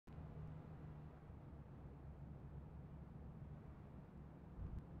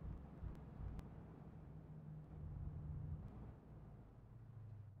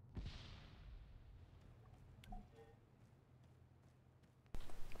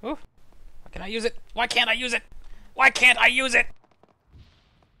Ooh. Why can't I use it? Why can't I use it? Why can't I use it?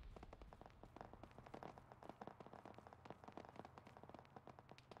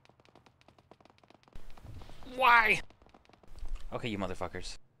 Why? Okay, you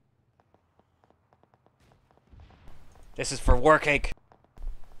motherfuckers. This is for Warcake.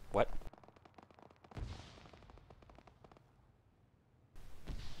 What?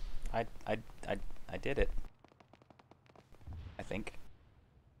 I did it. I think.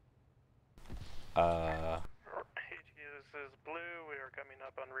 HQ, this is Blue. We are coming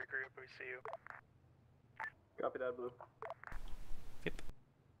up on regroup. We see you. Copy that, Blue. Yep.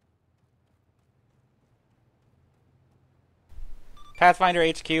 Pathfinder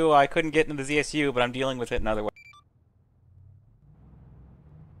HQ, I couldn't get into the ZSU, but I'm dealing with it another way.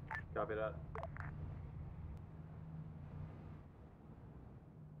 Copy that.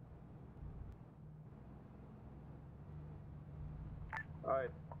 Alright.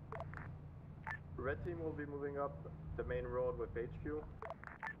 Red team will be moving up the main road with HQ.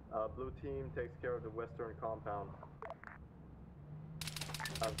 Blue team takes care of the western compound.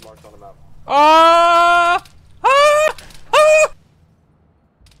 As marked on the map. Ah! Ah! Ah!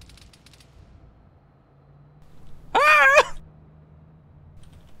 Ah!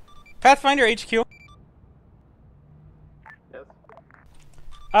 Pathfinder HQ. Yes?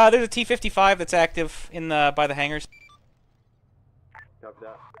 There's a T-55 that's active in the by the hangars. Copy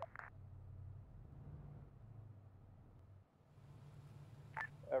that.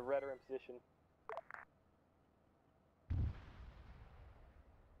 Red are in position.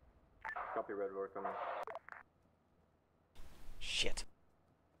 Copy red, we're coming. Shit.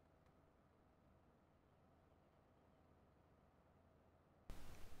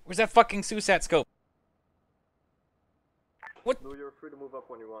 Where's that fucking SUSAT scope? What? Blue, you're free to move up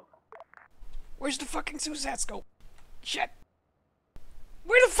when you want. Where's the fucking SUSAT scope? Shit.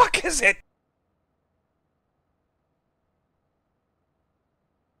 Where the fuck is it?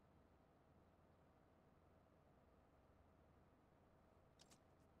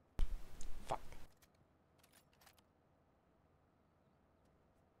 Fuck.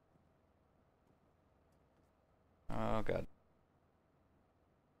 Oh god.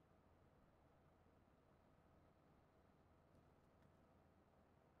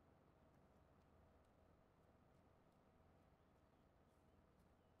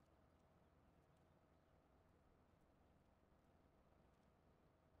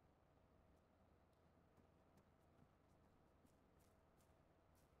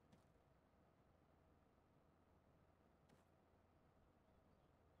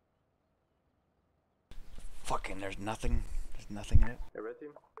 Fucking, there's nothing in it. Hey, red team?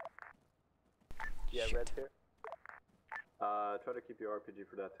 Yeah, Shit. red's here. Try to keep your RPG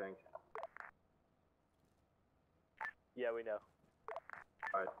for that tank. Yeah, we know.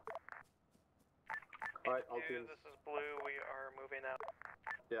 Alright. Alright, all teams. This is Blue. We are moving out.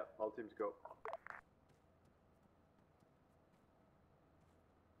 Yeah, all teams go.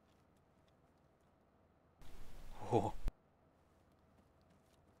 Oh.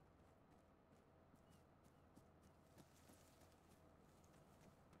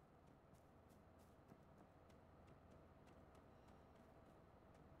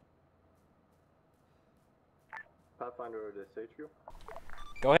 Pathfinder, this HQ?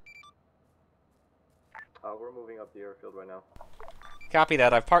 Go ahead. We're moving up the airfield right now. Copy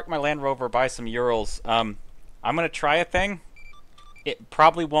that. I've parked my Land Rover by some Urals. I'm gonna try a thing. It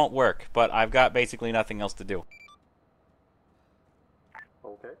probably won't work, but I've got basically nothing else to do.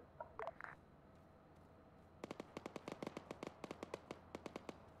 Okay.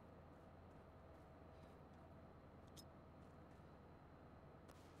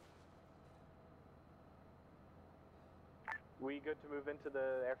 We good to move into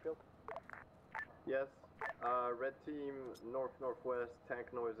the airfield? Yes. Red team, north-northwest, tank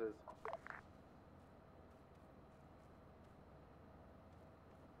noises.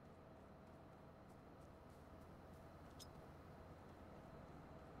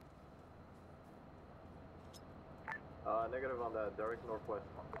 Negative on that, direct northwest.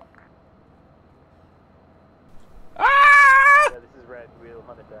 Ah! Yeah, this is red, we'll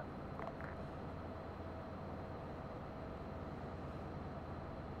hunt it down.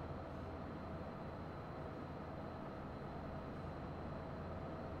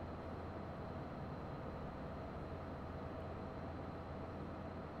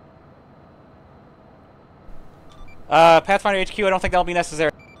 Pathfinder HQ, I don't think that'll be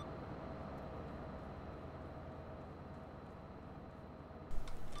necessary.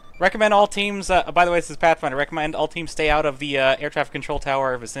 Recommend all teams, by the way, this is Pathfinder, recommend all teams stay out of the air traffic control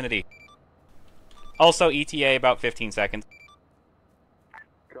tower vicinity. Also, ETA about 15 seconds.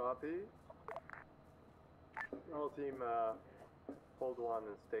 Copy. All team, hold one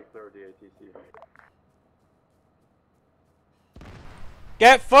and stay clear of the ATC.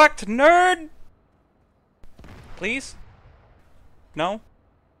 Get fucked, nerd! Please? No?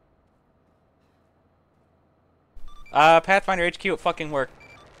 Pathfinder HQ, it fucking worked.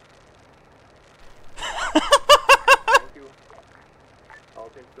 Thank you. All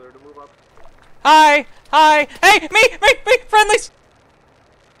teams clear to move up. Hi! Hi! Hey! Me! Friendlies!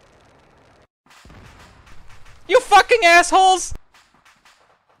 You fucking assholes!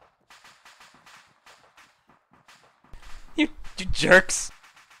 You jerks.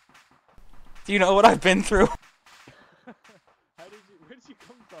 Do you know what I've been through? Where did you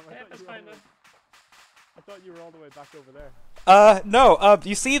come from? I thought you were all the way back over there. No,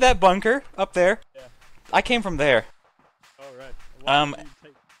 you see that bunker up there? Yeah. I came from there. Oh, right.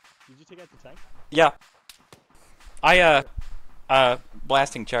 Did you take out the tank? Yeah.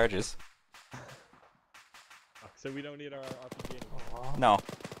 Blasting charges. Oh, so we don't need our RPG anymore. No.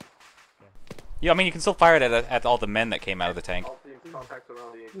 Yeah, I mean, you can still fire it at all the men that came out of the tank. All teams contact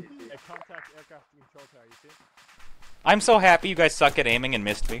around the ATC. Yeah, contact aircraft control tower, you see? I'm so happy you guys suck at aiming and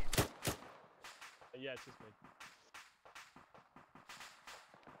missed me. Yeah, it's just me.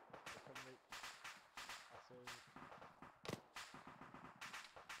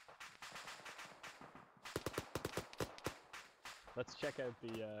 Let's check out the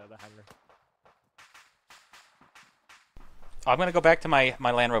hangar. I'm gonna go back to my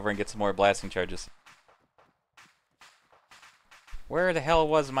Land Rover and get some more blasting charges. Where the hell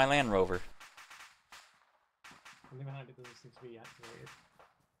was my Land Rover? I'm gonna hide it because it seems to be activated.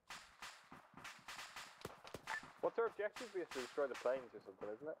 What's our objective? We have to destroy the planes or something,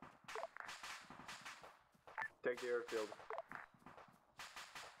 isn't it? Take the airfield.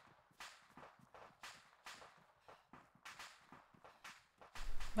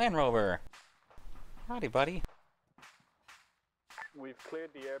 Land Rover. Howdy, buddy. We've cleared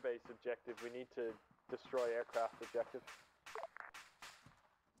the airbase objective. We need to destroy aircraft objective.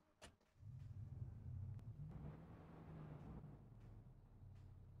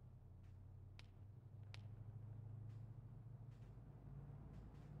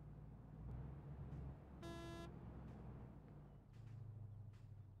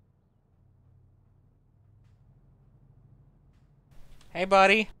 Hey,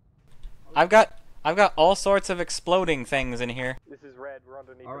 buddy. I've got all sorts of exploding things in here. This is Red. We're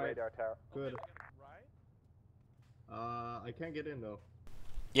underneath All the right. radar tower. Good. I can't get in though.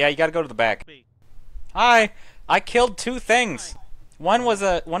 Yeah, you gotta go to the back. Hi! I killed two things. One was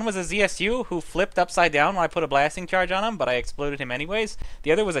a ZSU who flipped upside down when I put a blasting charge on him, but I exploded him anyways.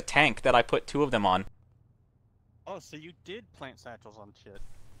 The other was a tank that I put two of them on. Oh, so you did plant satchels on shit.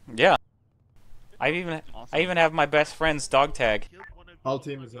 Yeah. I even have my best friend's dog tag. All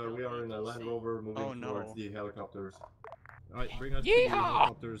teams, we are in a Land Rover moving towards the helicopters. Alright, bring us to the Yeehaw!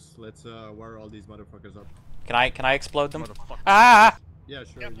 helicopters. Let's wire all these motherfuckers up. Can I explode them? Ah! Yeah,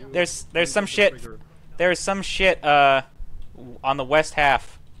 sure. You There's you some get the shit. trigger. There's some shit on the west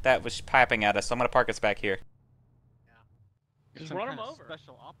half that was piping at us. So I'm gonna park us back here. Just run him over.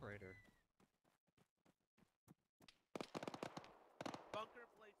 Special operator. Bunker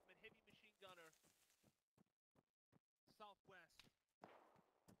placement, heavy machine gunner. Southwest.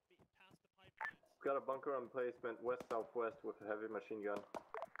 Past the pipelines. Got a bunker on placement west-southwest with a heavy machine gun.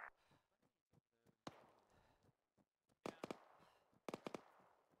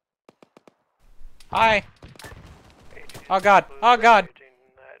 Hi. Oh god. Oh god.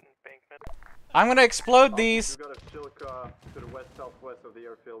 I'm gonna explode these. We've got a Shilk to the west-southwest of the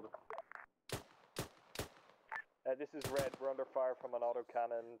airfield. This is Red. We're under fire from an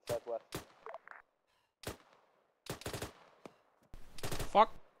autocannon southwest.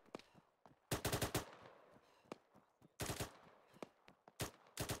 Fuck.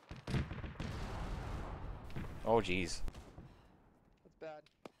 Oh jeez. That's bad.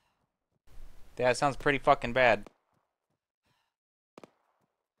 Yeah, that sounds pretty fucking bad.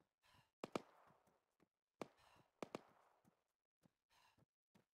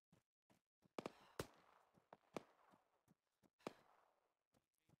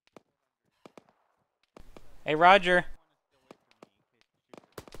 Hey, Roger.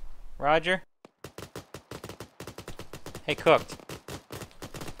 Roger. Hey, Cooked.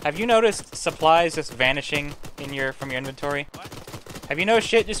 Have you noticed supplies just vanishing in from your inventory? What? Have you noticed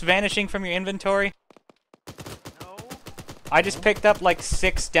shit just vanishing from your inventory? No. I just picked up like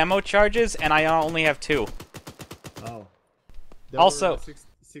 6 demo charges and I only have 2. Oh. There Also- were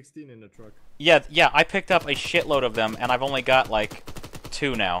 16 in the truck. Yeah, I picked up a shitload of them and I've only got like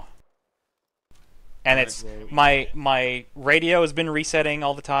 2 now. and it's my radio has been resetting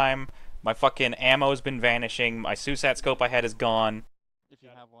all the time. My fucking ammo's been vanishing. My SUSAT scope I had is gone. If you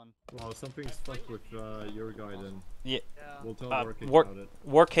have one. Well, something's fucked with your guy then. Yeah. We'll tell Warcake about it.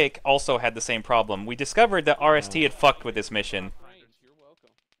 Warcake also had the same problem. We discovered that RST had fucked with this mission.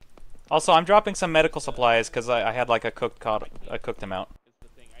 Also, I'm dropping some medical supplies because I had like a cooked amount.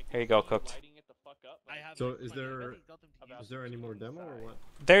 Here you go, cooked. So is there any more demo or what?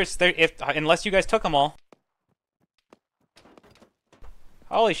 Unless you guys took them all.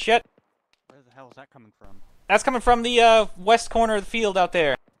 Holy shit! Where the hell is that coming from? That's coming from the west corner of the field out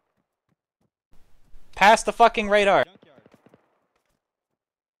there. Past the fucking radar. Junkyard.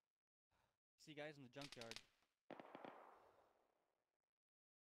 See guys in the junkyard.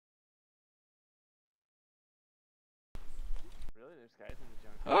 Really? There's guys in the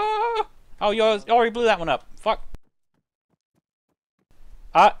junkyard? Oh, you already blew that one up. Fuck.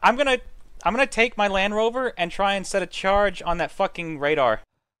 I'm gonna take my Land Rover and try and set a charge on that fucking radar.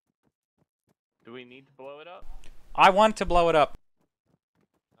 Do we need to blow it up? I want to blow it up.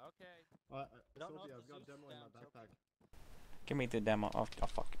 Okay. Sophie, I've got demo in my backpack. Give me the demo. Oh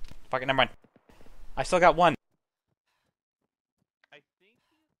fuck. Fuck it, never mind. I still got one. I think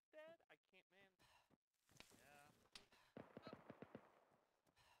he's dead.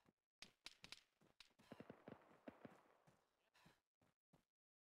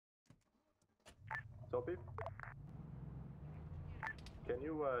 I can't, Sophie? Can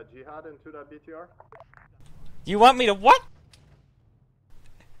you jihad into that BTR? You want me to what?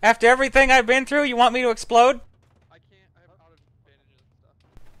 After everything I've been through, you want me to explode? I can't. I have out of bandages and stuff.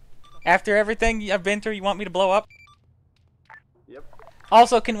 After everything I've been through, you want me to blow up? Yep.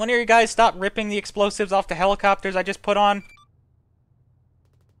 Also, can one of you guys stop ripping the explosives off the helicopters I just put on?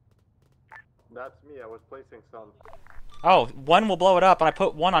 That's me, I was placing some. Oh, one will blow it up, and I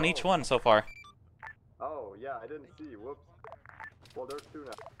put one on each one so far. Oh, yeah, I didn't see. Whoops. Well, there's two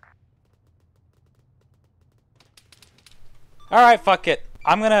now. Alright, fuck it.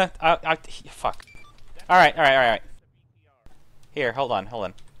 I'm gonna... fuck. Alright. Here, hold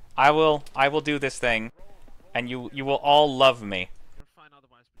on. I will do this thing, and you will all love me.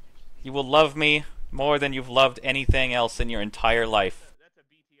 You will love me more than you've loved anything else in your entire life. That's a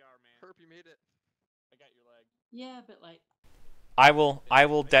BTR, man. Herp, you made it. I got your leg. Yeah, but like... I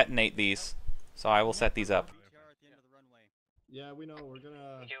will detonate these, so I will set these up. Yeah, we know. We're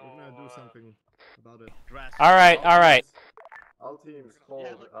gonna do something about it. Alright. All teams,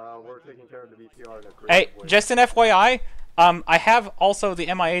 hold. We're taking care of the BTR in a great Hey, way. just an FYI, I have also the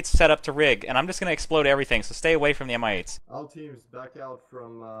MI8s set up to rig, and I'm just gonna explode everything, so stay away from the MI8s. All teams, back out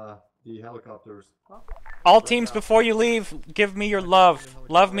from the helicopters. All teams, before you leave, give me your love.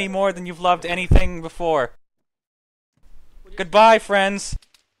 Love me more than you've loved anything before. Goodbye, friends.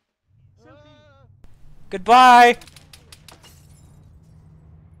 Goodbye.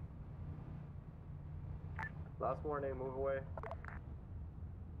 Last warning, move away.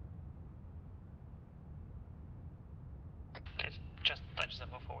 Just touch them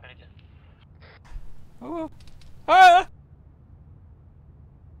before we get. Oh. Ah!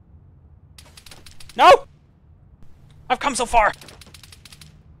 No! I've come so far!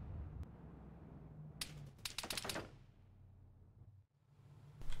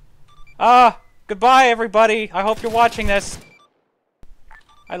 Goodbye everybody. I hope you're watching this.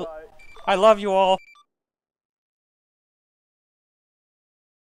 I love you all.